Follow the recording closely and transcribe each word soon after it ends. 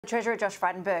Treasurer Josh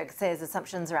Frydenberg says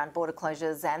assumptions around border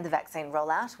closures and the vaccine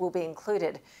rollout will be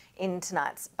included in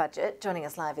tonight's budget. Joining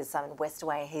us live is Simon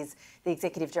Westaway. He's the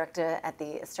Executive Director at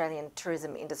the Australian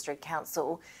Tourism Industry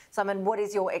Council. Simon, what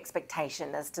is your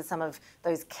expectation as to some of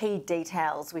those key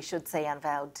details we should see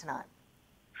unveiled tonight?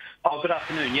 Oh, good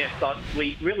afternoon. Yes,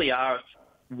 we really are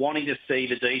wanting to see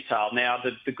the detail. Now,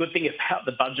 the good thing about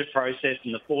the budget process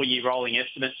and the four-year rolling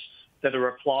estimates that are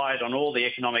applied on all the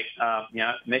economic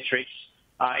metrics,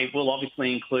 it will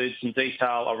obviously include some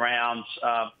detail around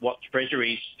what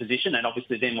Treasury's position and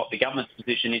obviously then what the government's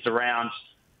position is around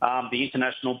the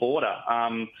international border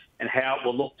and how it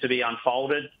will look to be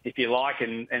unfolded, if you like,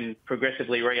 and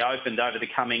progressively reopened over the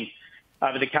coming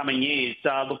years.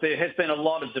 Look, there has been a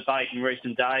lot of debate in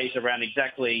recent days around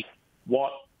exactly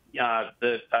what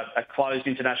a closed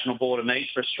international border means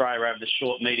for Australia over the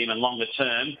short, medium and longer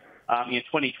term.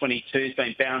 2022 has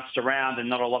been bounced around and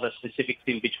not a lot of specifics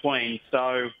in between.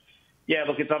 So, yeah,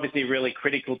 look, it's obviously a really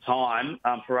critical time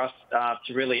for us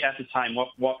to really ascertain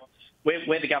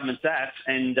where the government's at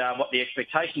and what the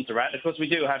expectations are at. Of course, we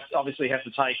do have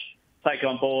to take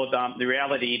on board the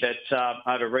reality that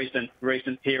over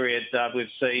recent periods we've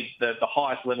seen the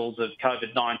highest levels of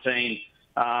COVID-19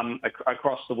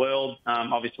 across the world.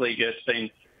 Obviously, there's been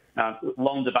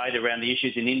long debate around the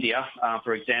issues in India,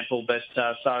 for example. But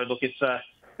so look, it's a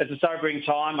sobering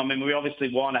time. I mean, we obviously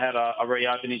want to have a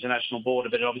reopened international border,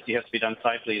 but it obviously has to be done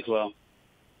safely as well.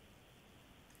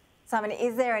 Simon,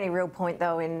 is there any real point,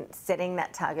 though, in setting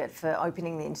that target for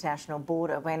opening the international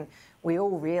border when we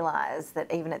all realise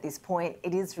that even at this point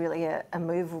it is really a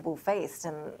movable feast?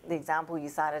 And the example you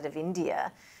cited of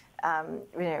India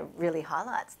really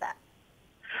highlights that.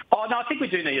 Oh, no, I think we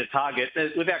do need a target,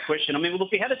 without question. I mean,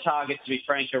 look, we had a target, to be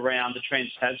frank, around the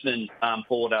Trans-Tasman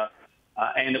border,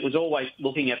 and it was always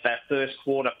looking at that first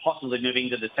quarter, possibly moving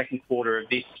to the second quarter of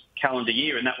this calendar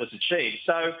year, and that was achieved.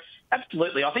 So,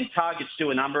 absolutely, I think targets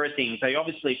do a number of things. They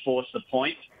obviously force the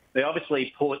point. They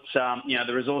obviously put,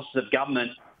 the resources of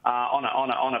government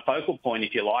on a focal point,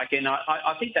 if you like, and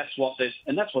I think that's what the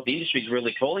industry is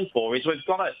really calling for. Is we've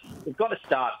got to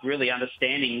start really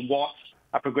understanding what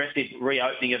a progressive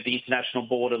reopening of the international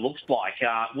border looks like.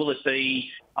 Will it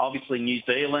be obviously New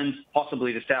Zealand,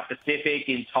 possibly the South Pacific,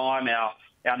 in time our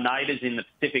neighbours in the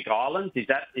Pacific Islands? Is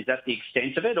that the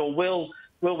extent of it, or will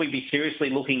we be seriously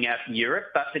looking at Europe,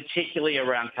 but particularly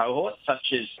around cohorts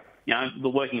such as the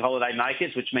working holiday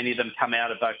makers, which many of them come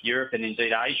out of both Europe and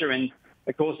indeed Asia, and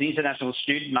of course the international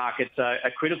student market's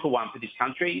a critical one for this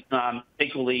country.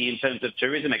 Equally in terms of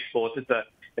tourism exports,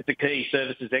 it's a key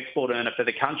services export earner for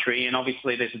the country, and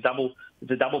obviously there's a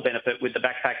double benefit with the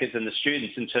backpackers and the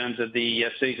students in terms of the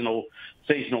seasonal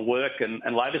work and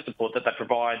labour support that they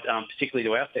provide, particularly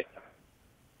to our sector.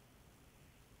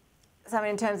 So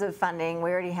in terms of funding, we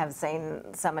already have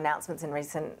seen some announcements in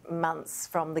recent months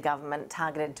from the government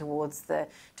targeted towards the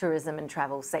tourism and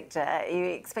travel sector. Are you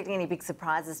expecting any big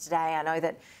surprises today? I know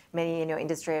that many in your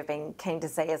industry have been keen to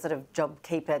see a sort of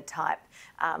JobKeeper type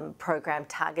program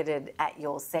targeted at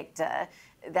your sector.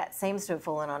 That seems to have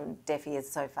fallen on deaf ears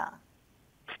so far.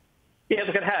 Yeah,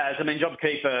 look, it has. I mean,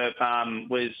 JobKeeper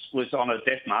was on a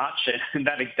death march, and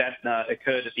that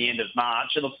occurred at the end of March.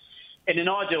 And look, in an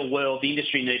ideal world, the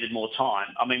industry needed more time.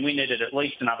 I mean, we needed at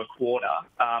least another quarter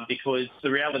because the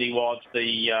reality was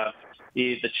the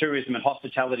tourism and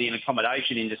hospitality and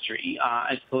accommodation industry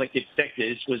as collective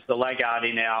sectors was the laggard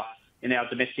in our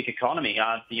domestic economy.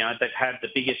 They've had the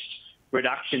biggest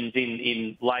reductions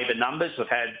in labour numbers. We've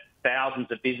had thousands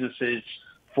of businesses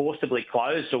forcibly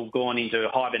closed or gone into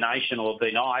hibernation or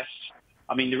been iced.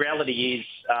 I mean, the reality is,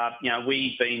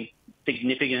 we've been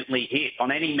significantly hit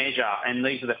on any measure, and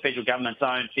these are the federal government's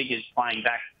own figures playing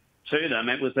back to them.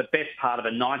 It was the best part of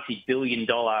a $90 billion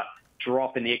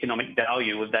drop in the economic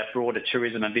value of that broader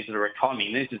tourism and visitor economy.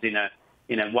 And this is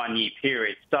in a 1 year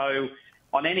period. So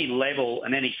on any level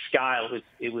and any scale,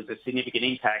 it was a significant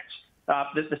impact.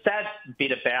 The sad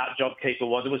bit about JobKeeper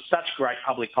was it was such great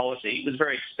public policy. It was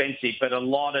very expensive, but a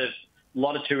lot of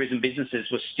tourism businesses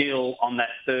were still on that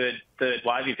third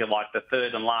wave, if you like, the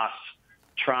third and last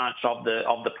tranche of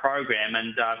the program.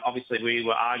 And obviously we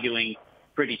were arguing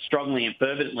pretty strongly and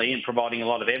fervently and providing a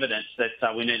lot of evidence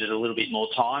that we needed a little bit more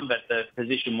time. But the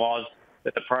position was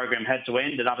that the program had to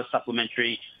end and other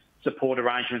supplementary support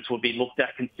arrangements would be looked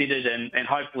at, considered, and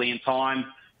hopefully in time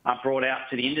brought out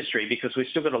to the industry, because we've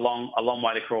still got a long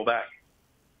way to crawl back.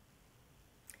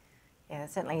 Yeah,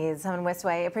 it certainly is. Simon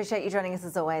Westaway, appreciate you joining us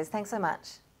as always. Thanks so much.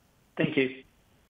 Thank you.